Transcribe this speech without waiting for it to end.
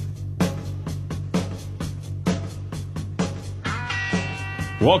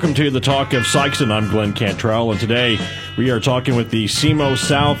Welcome to the Talk of Sikeston. I'm Glenn Cantrell, and today we are talking with the SEMO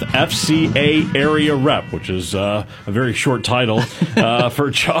South FCA Area Rep, which is a very short title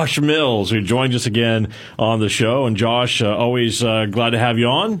for Josh Mills, who joins us again on the show. And Josh, always glad to have you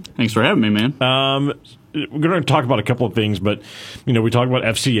on. Thanks for having me, man. We're going to talk about a couple of things, but, we talk about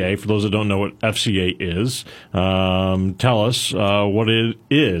FCA. For those that don't know what FCA is, tell us what it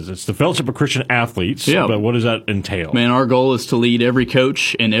is. It's the Fellowship of Christian Athletes, but what does that entail? Man, our goal is to lead every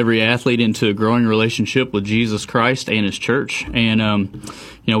coach and every athlete into a growing relationship with Jesus Christ and His church. And,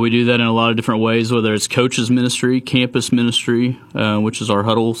 we do that in a lot of different ways, whether it's coaches ministry, campus ministry, which is our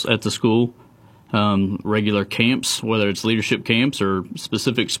huddles at the school, regular camps, whether it's leadership camps or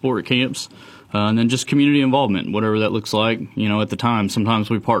specific sport camps. And then just community involvement, whatever that looks like, at the time. Sometimes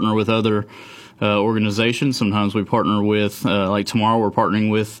we partner with other organizations. Sometimes we partner with, like tomorrow, we're partnering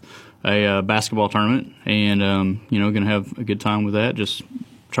with a basketball tournament and, going to have a good time with that, just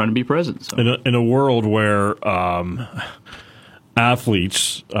trying to be present. So. In a world where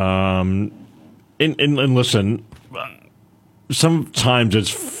athletes, and listen, sometimes it's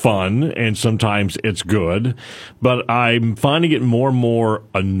fun and sometimes it's good, but I'm finding it more and more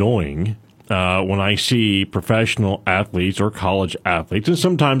annoying when I see professional athletes or college athletes, and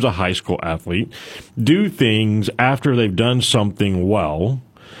sometimes a high school athlete, do things after they've done something well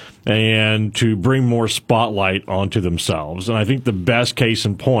and to bring more spotlight onto themselves. And I think the best case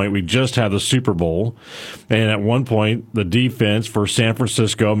in point, we just had the Super Bowl, and at one point the defense for San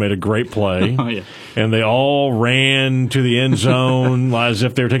Francisco made a great play, and they all ran to the end zone as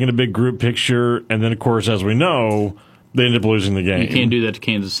if they were taking a big group picture, and then, of course, as we know, they end up losing the game. You can't do that to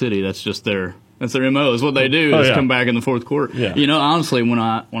Kansas City. That's just their MO. Is what they do is come back in the fourth quarter. Yeah. Honestly, when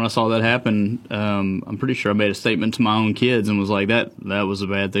I saw that happen, I'm pretty sure I made a statement to my own kids and was like, that was a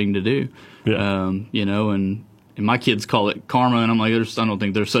bad thing to do. Yeah. And my kids call it karma, and I'm like, I don't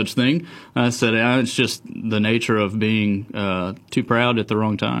think there's such thing. And I said, it's just the nature of being too proud at the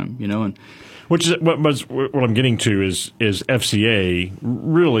wrong time. And which is what I'm getting to is FCA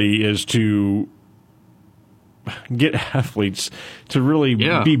really is to get athletes to really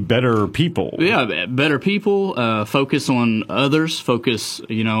be better people. Yeah, better people, focus on others, focus,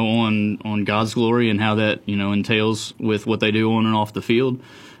 on God's glory and how that, entails with what they do on and off the field.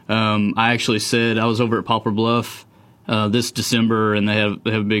 I actually said I was over at Poplar Bluff this December, and they have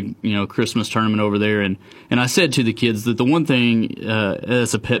a big, Christmas tournament over there. And I said to the kids that the one thing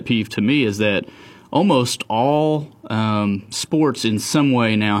that's a pet peeve to me is that almost all sports in some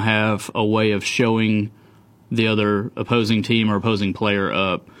way now have a way of showing the other opposing team or opposing player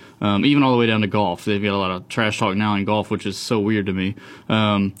up, even all the way down to golf. They've got a lot of trash talk now in golf, which is so weird to me.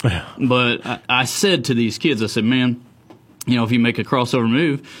 But I said to these kids, I said, man, if you make a crossover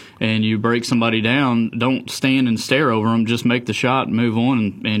move and you break somebody down, don't stand and stare over them. Just make the shot, move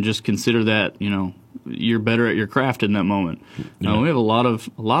on, and just consider that, you're better at your craft in that moment. We have a lot of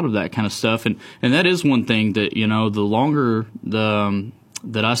that kind of stuff. And that is one thing that, the longer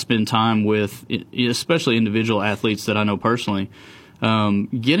that I spend time with, especially individual athletes that I know personally,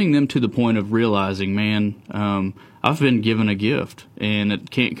 getting them to the point of realizing, man, I've been given a gift, and it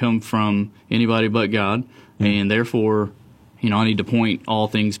can't come from anybody but God, and therefore, I need to point all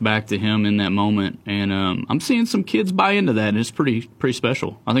things back to Him in that moment. And I'm seeing some kids buy into that, and it's pretty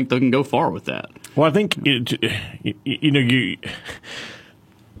special. I think they can go far with that. Well, I think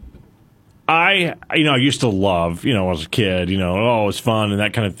I used to love, as a kid, it's fun and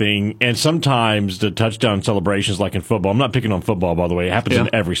that kind of thing. And sometimes the touchdown celebrations, like in football, I'm not picking on football, by the way. It happens in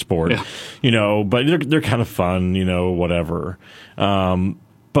every sport, but they're kind of fun, whatever.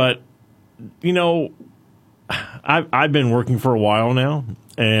 But, I've been working for a while now,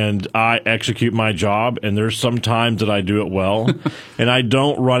 and I execute my job, and there's some times that I do it well, and I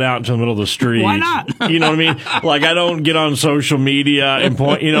don't run out into the middle of the street. Why not? You know what I mean? Like, I don't get on social media and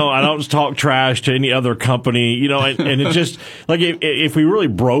point, I don't talk trash to any other company, and it's just, like, if we really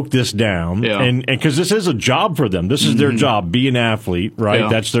broke this down, and because this is a job for them, this is their job, be an athlete, right?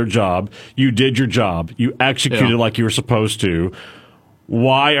 That's their job. You did your job. You executed like you were supposed to.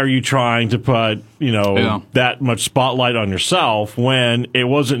 Why are you trying to put, that much spotlight on yourself when it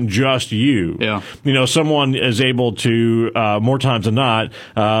wasn't just you? Someone is able to, more times than not,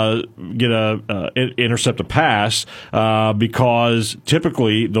 intercept a pass, because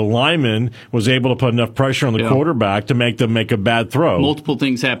typically the lineman was able to put enough pressure on the quarterback to make them make a bad throw. Multiple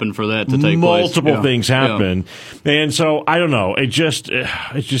things happen for that to take place. Multiple things happen. And so, I don't know. It's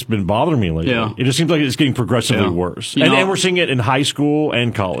just been bothering me lately. It just seems like it's getting progressively worse. And we're seeing it in high school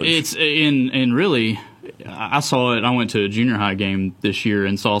and college. It's and really, I saw it. I went to a junior high game this year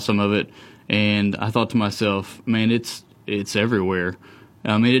and saw some of it, and I thought to myself, man, it's everywhere.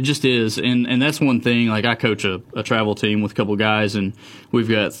 I mean, it just is, and that's one thing. Like, I coach a travel team with a couple guys, and we've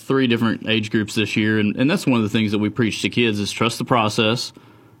got 3 different age groups this year, and that's one of the things that we preach to kids is trust the process.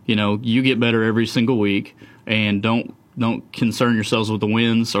 You know, you get better every single week, and don't concern yourselves with the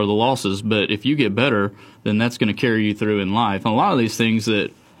wins or the losses. But if you get better, then that's going to carry you through in life. And a lot of these things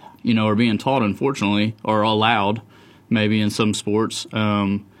that, you know, are being taught, unfortunately, or allowed, maybe in some sports,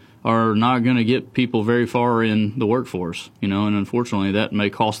 are not going to get people very far in the workforce, you know, and unfortunately that may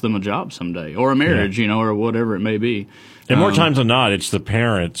cost them a job someday or a marriage, you know, or whatever it may be. And more times than not, it's the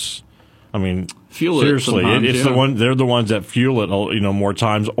parents. I mean, fuel seriously, it's the one. They're the ones that fuel it, you know, more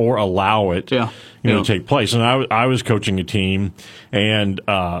times or allow it, to take place. And I was coaching a team, and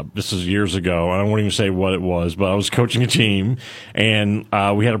this is years ago. I won't even say what it was, but I was coaching a team, and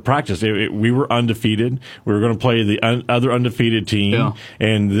we had a practice. We were undefeated. We were going to play the other undefeated team,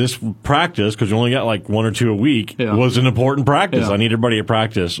 and this practice, because you only got like 1 or 2 a week, was an important practice. I need everybody to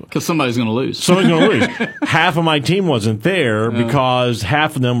practice because somebody's going to lose. Somebody's going to lose. Half of my team wasn't there because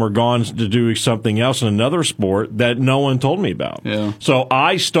half of them were gone to do something else in another sport that no one told me about. So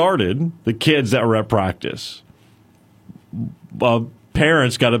I started the kids that were at practice.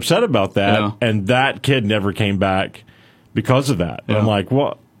 Parents got upset about that, and that kid never came back because of that. And I'm like,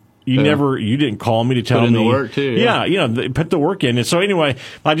 what? You didn't call me to tell me. Put in the work too. They put the work in. And so anyway,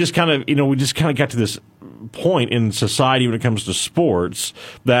 I just kind of, we just kind of got to this point in society when it comes to sports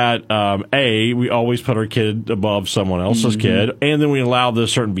that, we always put our kid above someone else's kid, and then we allow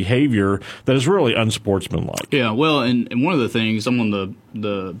this certain behavior that is really unsportsmanlike. Yeah, well, and one of the things, I'm on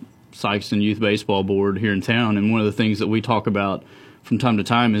the Sykeston Youth Baseball Board here in town, and one of the things that we talk about from time to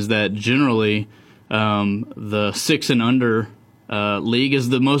time is that generally the 6 and under league is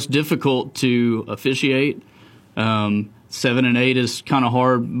the most difficult to officiate. 7 and 8 is kind of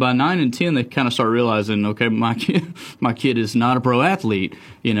hard. By 9 and 10, they kind of start realizing, okay, my kid is not a pro athlete,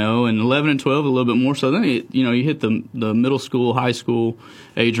 and 11 and 12 a little bit more. So then, you hit the middle school, high school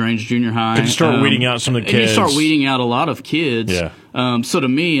age range, junior high. And you start weeding out some of the kids. And you start weeding out a lot of kids. Yeah. So to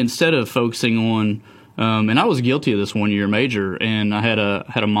me, instead of focusing on, and I was guilty of this one year major, and I had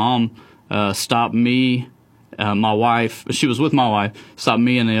a mom stop me. My wife, she was with my wife, stopped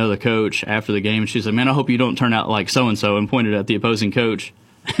me and the other coach after the game, and she said, "Man, I hope you don't turn out like so-and-so," and pointed at the opposing coach.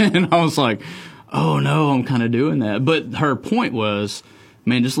 And I was like, oh, no, I'm kind of doing that. But her point was,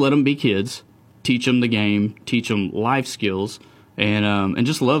 man, just let them be kids, teach them the game, teach them life skills, and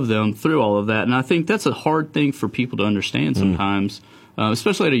just love them through all of that. And I think that's a hard thing for people to understand sometimes,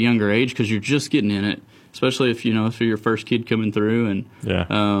 especially at a younger age, because you're just getting in it. Especially if if you're your first kid coming through,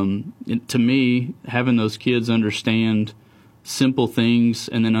 and to me, having those kids understand simple things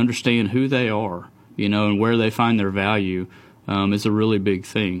and then understand who they are, and where they find their value, is a really big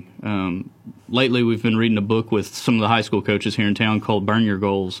thing. Lately, we've been reading a book with some of the high school coaches here in town called "Burn Your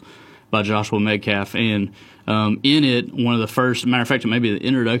Goals" by Joshua Metcalf, and in it, one of the first, matter of fact, it may be the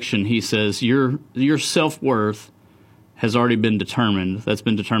introduction. He says, "Your self-worth has already been determined. That's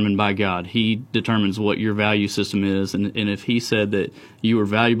been determined by God. He determines what your value system is. And if he said that you were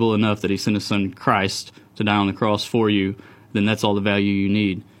valuable enough that he sent his son Christ to die on the cross for you, then that's all the value you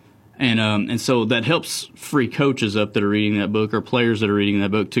need." And so that helps free coaches up that are reading that book, or players that are reading that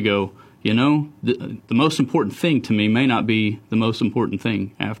book, to go, the most important thing to me may not be the most important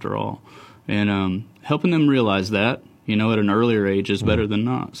thing after all. And helping them realize that, at an earlier age is better than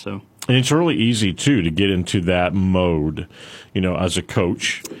not. So. And it's really easy, too, to get into that mode, as a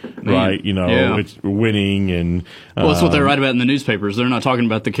coach, right? It's winning and... Well, that's what they write about in the newspapers. They're not talking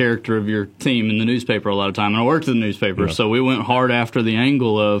about the character of your team in the newspaper a lot of time. And I worked in the newspaper, so we went hard after the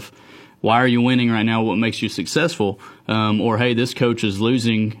angle of, why are you winning right now? What makes you successful? Or, hey, this coach is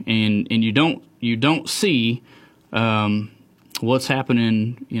losing, and you don't see what's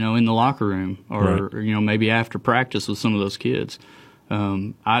happening, in the locker room, or maybe after practice with some of those kids.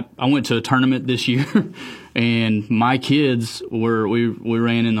 I went to a tournament this year, and my kids we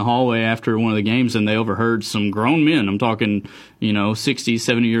ran in the hallway after one of the games, and they overheard some grown men. I'm talking, 60,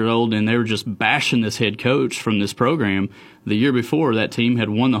 70 years old, and they were just bashing this head coach from this program. The year before, that team had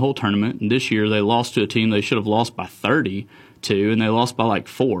won the whole tournament, and this year they lost to a team they should have lost by 30 to, and they lost by like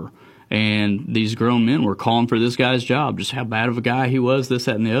 4. And these grown men were calling for this guy's job, just how bad of a guy he was, this,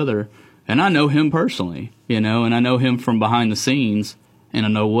 that, and the other. And I know him personally, and I know him from behind the scenes. And I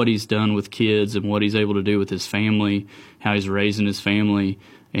know what he's done with kids and what he's able to do with his family, how he's raising his family,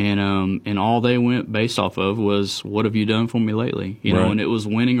 and all they went based off of was, what have you done for me lately? And it was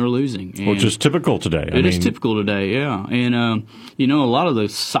winning or losing. And which is typical today. It is typical today, yeah. And a lot of the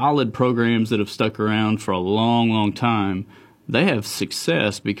solid programs that have stuck around for a long, long time, they have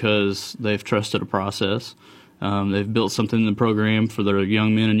success because they've trusted a process. They've built something in the program for their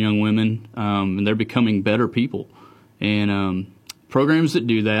young men and young women, and they're becoming better people. And programs that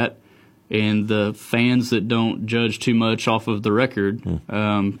do that, and the fans that don't judge too much off of the record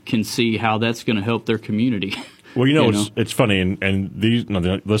can see how that's going to help their community. Well, it's funny, and these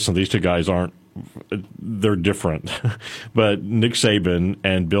listen, these two guys they're different, but Nick Saban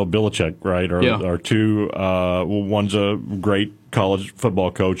and Bill Belichick, right, are two. One's a great college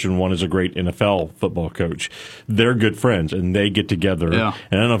football coach, and one is a great NFL football coach. They're good friends, and they get together. Yeah.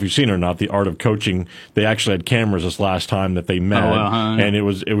 And I don't know if you've seen it or not, The Art of Coaching. They actually had cameras this last time that they met, and it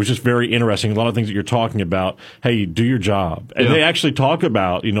was just very interesting. A lot of things that you're talking about. Hey, do your job, and they actually talk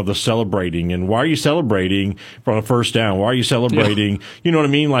about the celebrating and why are you celebrating from a first down? Why are you celebrating? Yeah. You know what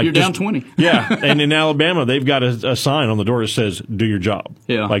I mean? Like you're down 20. Yeah, and in Alabama, they've got a sign on the door that says, do your job.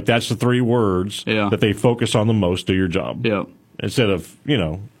 Yeah. Like, that's the three words that they focus on the most, do your job. Yeah. Instead of,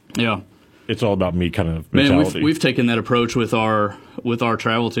 it's all about me kind of mentality. Man, we've taken that approach with our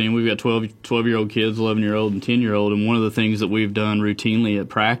travel team. We've got 12-year-old kids, 11-year-old, and 10-year-old, and one of the things that we've done routinely at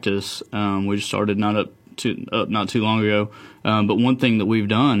practice, we just started not too long ago, but one thing that we've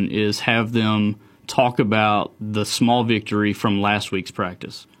done is have them talk about the small victory from last week's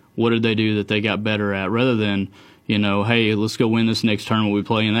practice. What did they do that they got better at? Rather than, hey, let's go win this next tournament we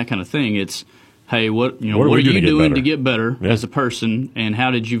play and that kind of thing. It's, hey, what are you doing to get better as a person, and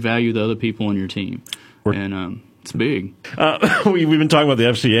how did you value the other people on your team? And it's big. We've been talking about the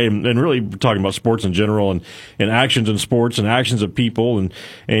FCA and really talking about sports in general and actions in sports and actions of people.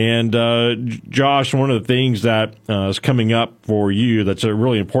 And Josh, one of the things that is coming up for you that's a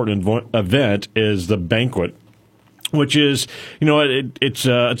really important event is the banquet, which is, it's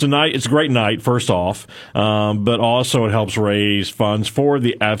a great night, first off, but also it helps raise funds for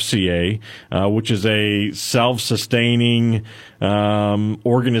the FCA, which is a self-sustaining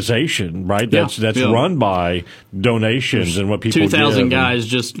organization, right? That's run by donations and what people 2,000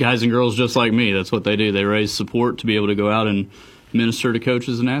 give. guys and girls just like me. That's what they do. They raise support to be able to go out and minister to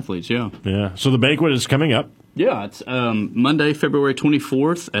coaches and athletes. Yeah. So the banquet is coming up. Yeah, it's Monday, February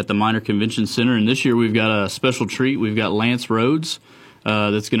 24th at the Minor Convention Center, and this year we've got a special treat. We've got Lance Rhodes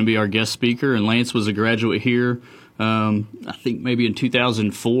that's going to be our guest speaker, and Lance was a graduate here, I think maybe in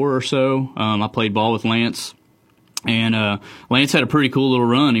 2004 or so. I played ball with Lance, and Lance had a pretty cool little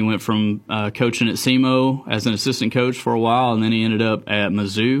run. He went from coaching at SEMO as an assistant coach for a while, and then he ended up at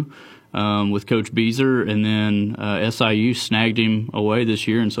Mizzou with Coach Beezer, and then SIU snagged him away this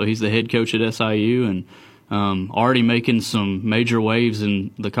year, and so he's the head coach at SIU, and already making some major waves in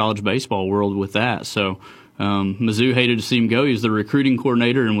the college baseball world with that. So Mizzou hated to see him go. He was the recruiting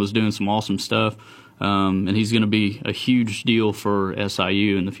coordinator and was doing some awesome stuff. And he's going to be a huge deal for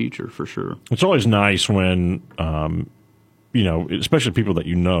SIU in the future, for sure. It's always nice when especially people that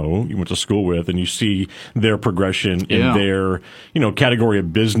you went to school with, and you see their progression in their, category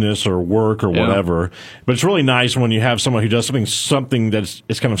of business or work or whatever. But it's really nice when you have someone who does something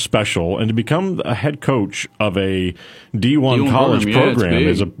that's kind of special, and to become a head coach of a D1 college program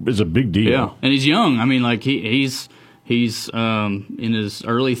is a big deal. Yeah, and he's young. I mean, like he's in his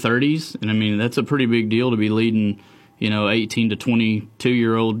early 30s, and I mean that's a pretty big deal to be leading, 18 to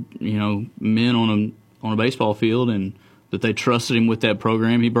 22-year-old, men on a baseball field, and that they trusted him with that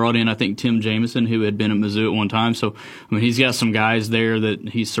program. He brought in, I think, Tim Jamison, who had been at Mizzou at one time. So, I mean, he's got some guys there that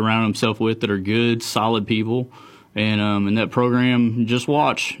he's surrounded himself with that are good, solid people. And that program, just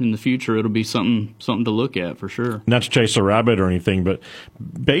watch in the future. It'll be something to look at for sure. Not to chase a rabbit or anything, but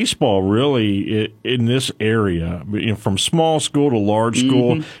baseball really in this area, from small school to large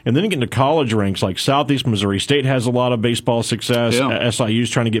school, and then getting to college ranks like Southeast Missouri State has a lot of baseball success. SIU's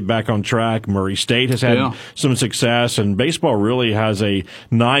trying to get back on track. Murray State has had some success, and baseball really has a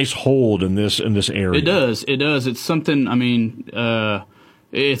nice hold in this area. It does. It's something. I mean.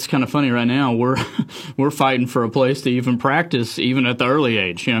 It's kind of funny right now. We're fighting for a place to even practice, even at the early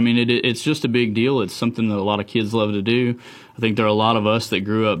age. I mean, it's just a big deal. It's something that a lot of kids love to do. I think there are a lot of us that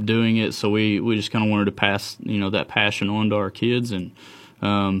grew up doing it, so we just kind of wanted to pass that passion on to our kids, and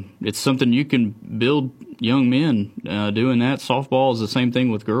it's something you can build young men doing that. Softball is the same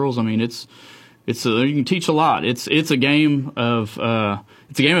thing with girls. I mean, you can teach a lot. It's a game of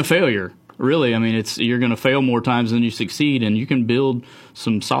failure. Really, I mean, you're going to fail more times than you succeed, and you can build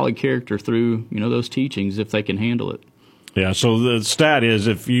some solid character through those teachings if they can handle it. Yeah. So the stat is,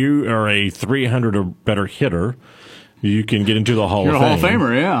 if you are a 300 or better hitter, you can get into the Hall of Fame. You're a Hall of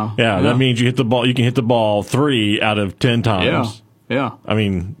Famer, yeah. Yeah, that means you hit the ball. You can hit the ball 3 out of 10 times. Yeah. I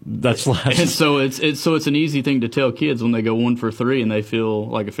mean, that's less. And so it's an easy thing to tell kids when they go 1 for 3 and they feel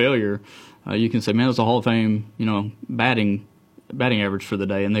like a failure. You can say, man, it's a Hall of Fame, batting batting average for the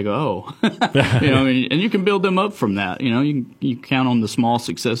day, and they go, oh, I mean, and you can build them up from that. You count on the small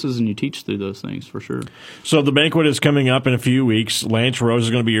successes, and you teach through those things for sure. So the banquet is coming up in a few weeks. Lance Rose is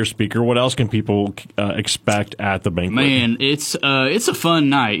going to be your speaker. What else can people expect at the banquet? Man, it's a fun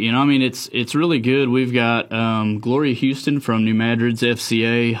night. I mean, it's really good. We've got Gloria Houston from New Madrid's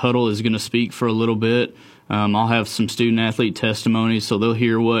FCA Huddle is going to speak for a little bit. I'll have some student-athlete testimonies, so they'll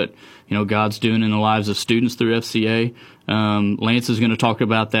hear what God's doing in the lives of students through FCA. Lance is going to talk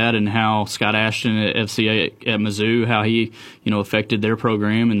about that and how Scott Ashton at FCA at Mizzou, how he affected their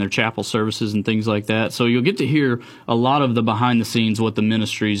program and their chapel services and things like that. So you'll get to hear a lot of the behind-the-scenes, what the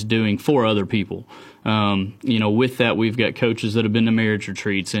ministry is doing for other people. With that, we've got coaches that have been to marriage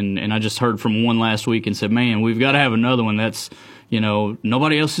retreats, and I just heard from one last week and said, man, we've got to have another one that's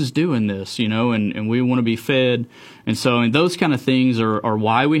nobody else is doing this, and we want to be fed. And so those kind of things are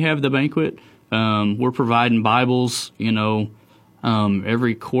why we have the banquet. We're providing Bibles,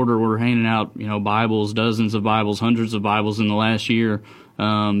 every quarter we're handing out, Bibles, dozens of Bibles, hundreds of Bibles in the last year,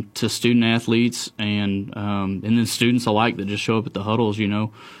 to student athletes and then students alike that just show up at the huddles,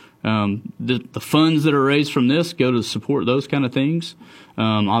 The funds that are raised from this go to support those kind of things.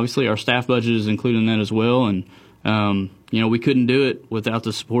 Obviously our staff budget is included in that as well. And, we couldn't do it without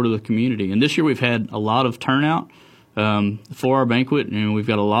the support of the community. And this year we've had a lot of turnout for our banquet, and we've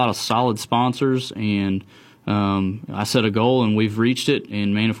got a lot of solid sponsors. And I set a goal, and we've reached it.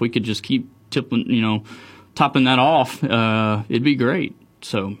 And man, if we could just keep topping that off, it'd be great.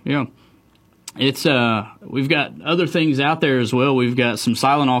 So yeah, it's we've got other things out there as well. We've got some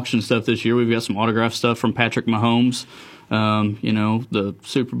silent auction stuff this year. We've got some autograph stuff from Patrick Mahomes. The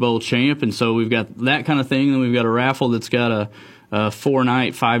Super Bowl champ. And so we've got that kind of thing. Then we've got a raffle that's got a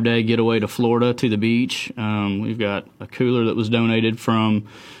 4-night, 5-day getaway to Florida to the beach. We've got a cooler that was donated from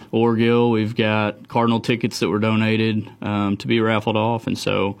Orgill. We've got Cardinal tickets that were donated to be raffled off. And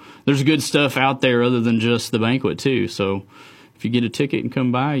so there's good stuff out there other than just the banquet too. So if you get a ticket and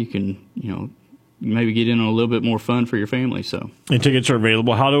come by, you can, maybe get in on a little bit more fun for your family. So, and tickets are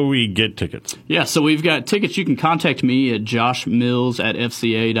available. How do we get tickets? Yeah, so we've got tickets. You can contact me at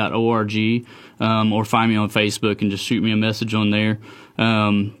joshmills@fca.org, or find me on Facebook and just shoot me a message on there.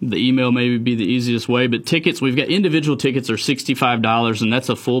 The email may be the easiest way, but tickets, we've got individual tickets are $65, and that's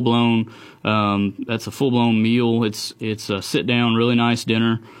a full blown meal. It's a sit down, really nice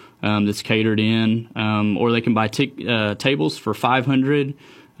dinner that's catered in, or they can buy tables for $500.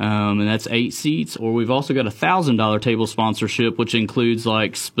 And that's 8 seats. Or we've also got a $1,000 table sponsorship, which includes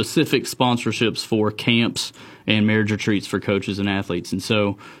like specific sponsorships for camps and marriage retreats for coaches and athletes. And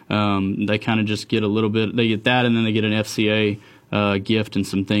so they kind of just get a little bit. They get that, and then they get an FCA gift and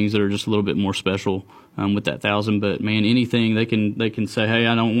some things that are just a little bit more special with that 1,000. But man, anything they can say, hey,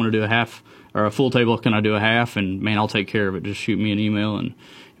 I don't want to do a half or a full table. Can I do a half? And man, I'll take care of it. Just shoot me an email and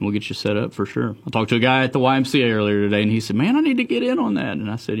we'll get you set up for sure. I talked to a guy at the YMCA earlier today, and he said, man, I need to get in on that.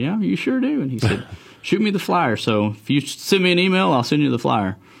 And I said, yeah, you sure do. And he said, shoot me the flyer. So if you send me an email, I'll send you the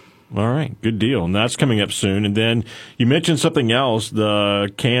flyer. All right, good deal. And that's coming up soon. And then you mentioned something else,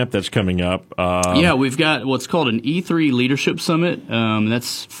 the camp that's coming up. Yeah, we've got what's called an E3 Leadership Summit.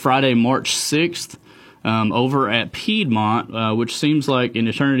 That's Friday, March 6th. Over at Piedmont, which seems like an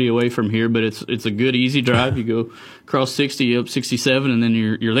eternity away from here, but it's a good, easy drive. You go across 60 up 67, and then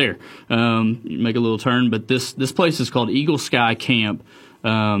you're there. You make a little turn, but this place is called Eagle Sky Camp,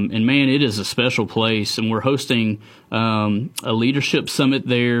 and man, it is a special place. And we're hosting a leadership summit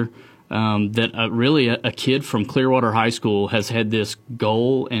there. That really a kid from Clearwater High School has had this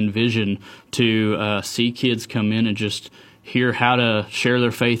goal and vision to see kids come in and just hear how to share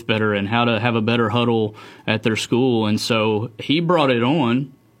their faith better and how to have a better huddle at their school. And so he brought it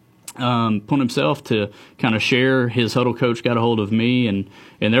on upon himself to kind of share. His huddle coach got a hold of me, and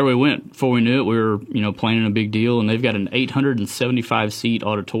there we went. Before we knew it, we were planning a big deal, and they've got an 875-seat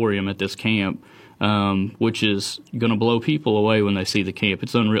auditorium at this camp, which is going to blow people away when they see the camp.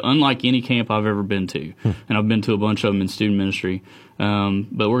 It's unreal, unlike any camp I've ever been to, and I've been to a bunch of them in student ministry.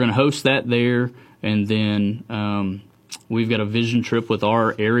 But we're going to host that there, and then we've got a vision trip with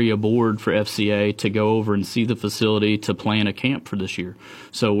our area board for FCA to go over and see the facility to plan a camp for this year.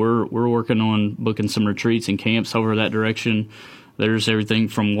 So we're working on booking some retreats and camps over that direction. There's everything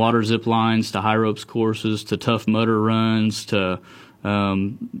from water zip lines to high ropes courses to Tough Mudder runs to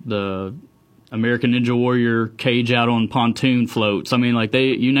the American Ninja Warrior cage out on pontoon floats. I mean, like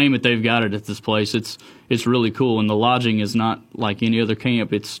you name it, they've got it at this place. It's really cool, and the lodging is not like any other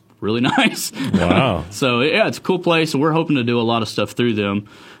camp. It's really nice. Wow. So yeah, it's a cool place, and we're hoping to do a lot of stuff through them,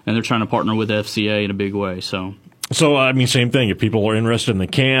 and they're trying to partner with FCA in a big way. So So, I mean, same thing. If people are interested in the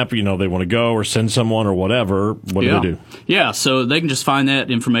camp, they want to go or send someone or whatever, what do they do? Yeah, so they can just find that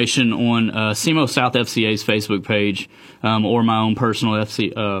information on SEMO South FCA's Facebook page or my own personal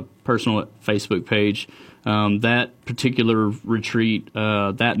Facebook page. That particular retreat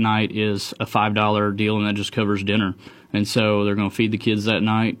that night is a $5 deal, and that just covers dinner. And so they're going to feed the kids that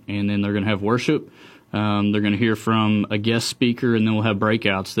night, and then they're going to have worship. They're going to hear from a guest speaker, and then we'll have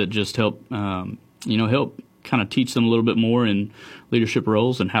breakouts that just help kind of teach them a little bit more in leadership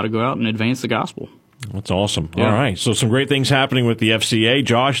roles and how to go out and advance the gospel. That's awesome. Yeah. All right. So some great things happening with the FCA.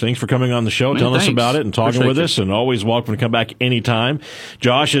 Josh, thanks for coming on the show, telling us about it and talking with us, and always welcome to come back anytime.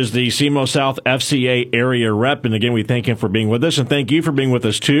 Josh is the SEMO South FCA area rep, and again, we thank him for being with us, and thank you for being with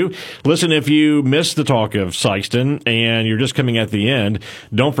us too. Listen, if you missed the Talk of Sikeston and you're just coming at the end,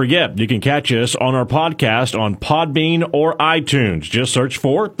 don't forget, you can catch us on our podcast on Podbean or iTunes. Just search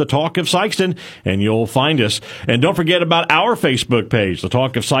for the Talk of Sikeston, and you'll find us. And don't forget about our Facebook page, the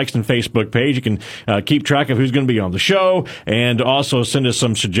Talk of Sikeston Facebook page. You can keep track of who's going to be on the show, and also send us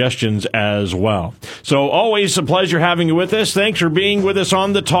some suggestions as well. So always a pleasure having you with us. Thanks for being with us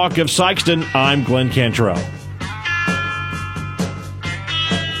on the Talk of Sikeston. I'm Glenn Cantrell.